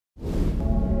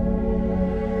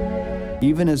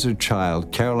Even as a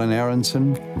child, Carolyn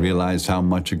Aronson realized how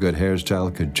much a good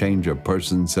hairstyle could change a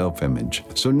person's self-image.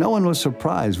 So no one was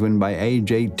surprised when by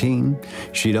age 18,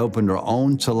 she'd opened her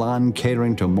own salon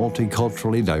catering to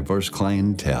multiculturally diverse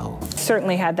clientele.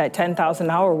 Certainly had that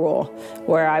 10,000-hour rule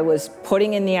where I was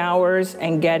putting in the hours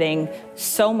and getting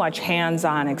so much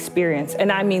hands-on experience.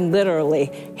 And I mean literally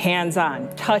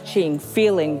hands-on, touching,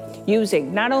 feeling,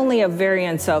 using not only a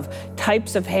variance of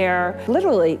types of hair,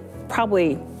 literally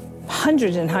probably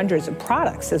hundreds and hundreds of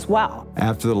products as well.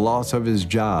 After the loss of his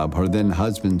job, her then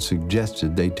husband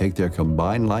suggested they take their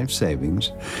combined life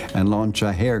savings and launch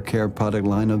a hair care product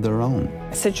line of their own.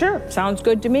 I said, sure, sounds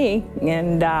good to me.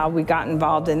 And we got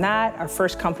involved in that. Our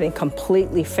first company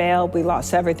completely failed. We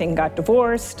lost everything, got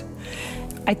divorced.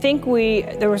 I think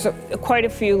there was quite a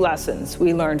few lessons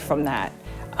we learned from that.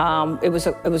 It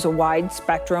was a wide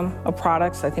spectrum of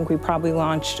products. I think we probably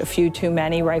launched a few too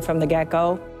many right from the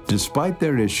get-go. Despite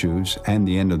their issues and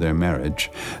the end of their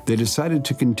marriage, they decided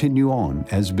to continue on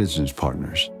as business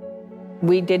partners.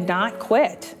 We did not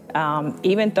quit.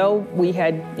 Even though we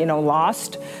had,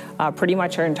 lost pretty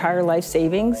much our entire life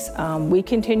savings, we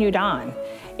continued on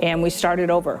and we started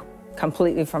over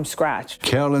completely from scratch.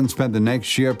 Carolyn spent the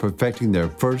next year perfecting their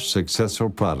first successful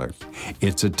product.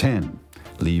 It's a 10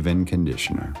 leave-in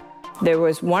conditioner. There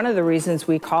was one of the reasons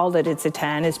we called it It's a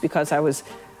 10 is because I was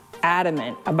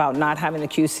adamant about not having the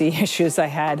QC issues I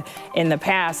had in the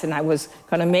past, and I was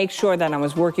going to make sure that I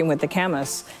was working with the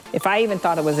chemists. If I even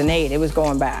thought it was an 8, it was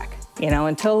going back.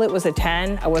 Until it was a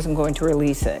 10, I wasn't going to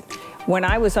release it. When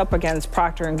I was up against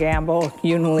Procter & Gamble,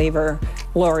 Unilever,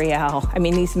 L'Oreal, I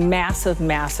mean these massive,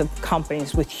 massive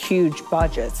companies with huge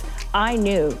budgets, I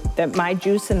knew that my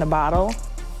juice in the bottle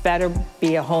better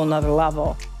be a whole nother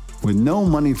level. With no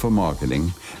money for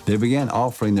marketing, they began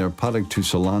offering their product to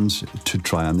salons to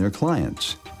try on their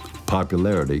clients.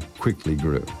 Popularity quickly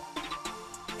grew.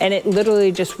 And it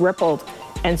literally just rippled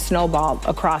and snowballed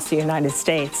across the United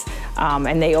States.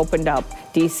 And they opened up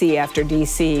DC after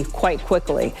DC quite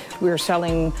quickly. We were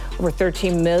selling over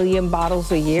 13 million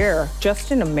bottles a year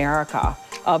just in America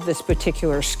of this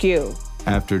particular SKU.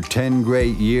 After 10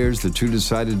 great years, the two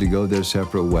decided to go their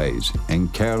separate ways,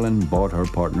 and Carolyn bought her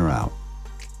partner out.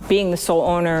 Being the sole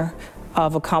owner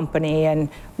of a company and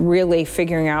really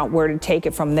figuring out where to take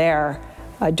it from there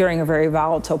during a very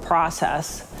volatile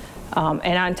process.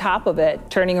 And on top of it,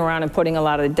 turning around and putting a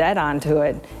lot of debt onto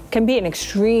it can be an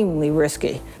extremely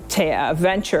risky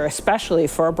venture, especially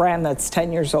for a brand that's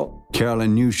 10 years old.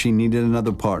 Carolyn knew she needed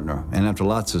another partner, and after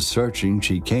lots of searching,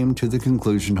 she came to the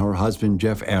conclusion her husband,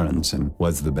 Jeff Aronson,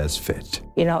 was the best fit.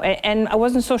 And I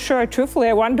wasn't so sure. Truthfully,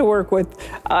 I wanted to work with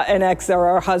an ex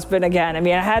or a husband again. I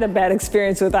mean, I had a bad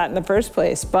experience with that in the first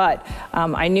place, but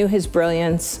I knew his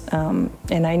brilliance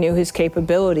and I knew his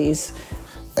capabilities.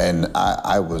 And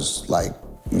I was like,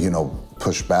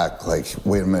 pushed back, like,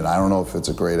 wait a minute, I don't know if it's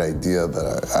a great idea,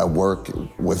 but I work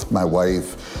with my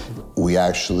wife. We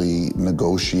actually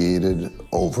negotiated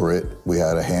over it. We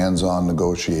had a hands-on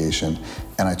negotiation.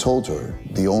 And I told her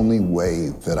the only way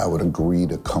that I would agree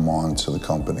to come on to the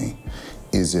company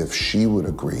is if she would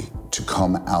agree to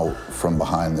come out from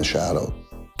behind the shadow.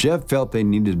 Jeff felt they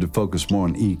needed to focus more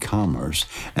on e-commerce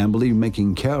and believed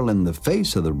making Carolyn the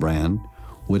face of the brand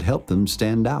would help them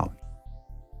stand out.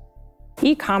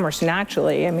 E-commerce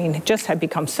naturally, just had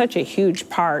become such a huge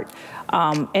part.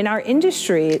 In our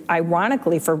industry,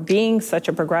 ironically, for being such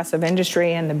a progressive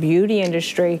industry, and the beauty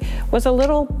industry was a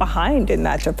little behind in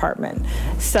that department.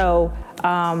 So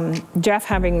Jeff,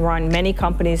 having run many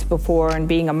companies before and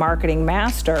being a marketing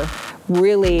master,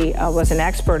 really was an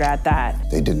expert at that.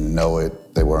 They didn't know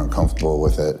it. They weren't comfortable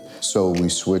with it. So we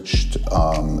switched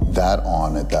that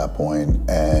on at that point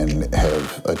and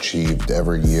have achieved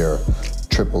every year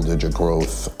triple-digit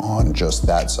growth on just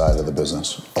that side of the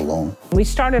business alone. We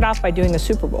started off by doing the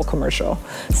Super Bowl commercial.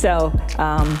 So,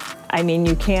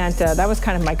 you can't, that was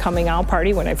kind of my coming out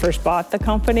party when I first bought the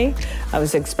company. It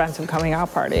was an expensive coming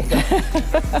out party.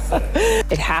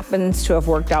 It happens to have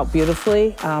worked out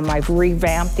beautifully. I've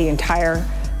revamped the entire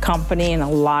company in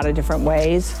a lot of different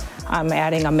ways. I'm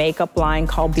adding a makeup line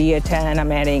called Be a 10.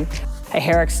 I'm adding a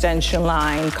hair extension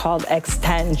line called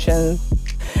Extension.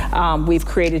 We've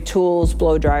created tools,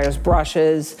 blow dryers,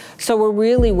 brushes. So we're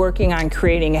really working on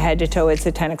creating a head-to-toe It's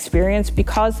a 10 experience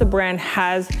because the brand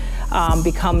has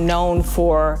become known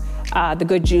for the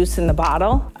good juice in the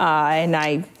bottle. And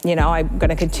I'm going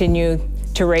to continue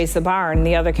to raise the bar in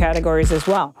the other categories as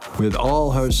well. With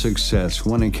all her success,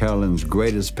 one of Carolyn's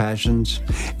greatest passions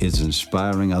is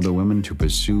inspiring other women to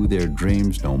pursue their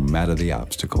dreams no matter the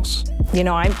obstacles.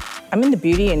 I'm in the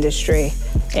beauty industry,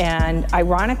 and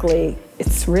ironically,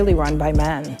 it's really run by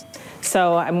men.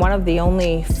 So I'm one of the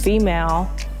only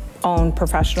female-owned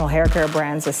professional hair care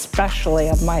brands, especially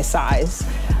of my size.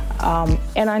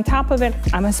 And on top of it,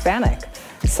 I'm Hispanic,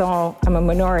 so I'm a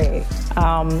minority.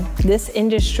 This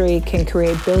industry can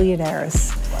create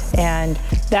billionaires, and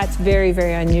that's very,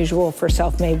 very unusual for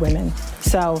self-made women.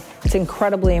 So it's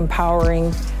incredibly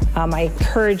empowering. I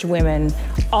encourage women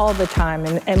all the time,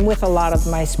 and with a lot of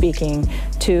my speaking,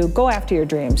 to go after your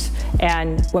dreams.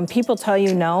 And when people tell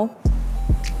you no,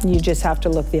 you just have to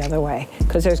look the other way,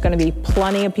 because there's going to be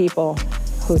plenty of people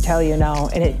who tell you no,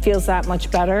 and it feels that much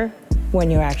better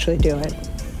when you actually do it.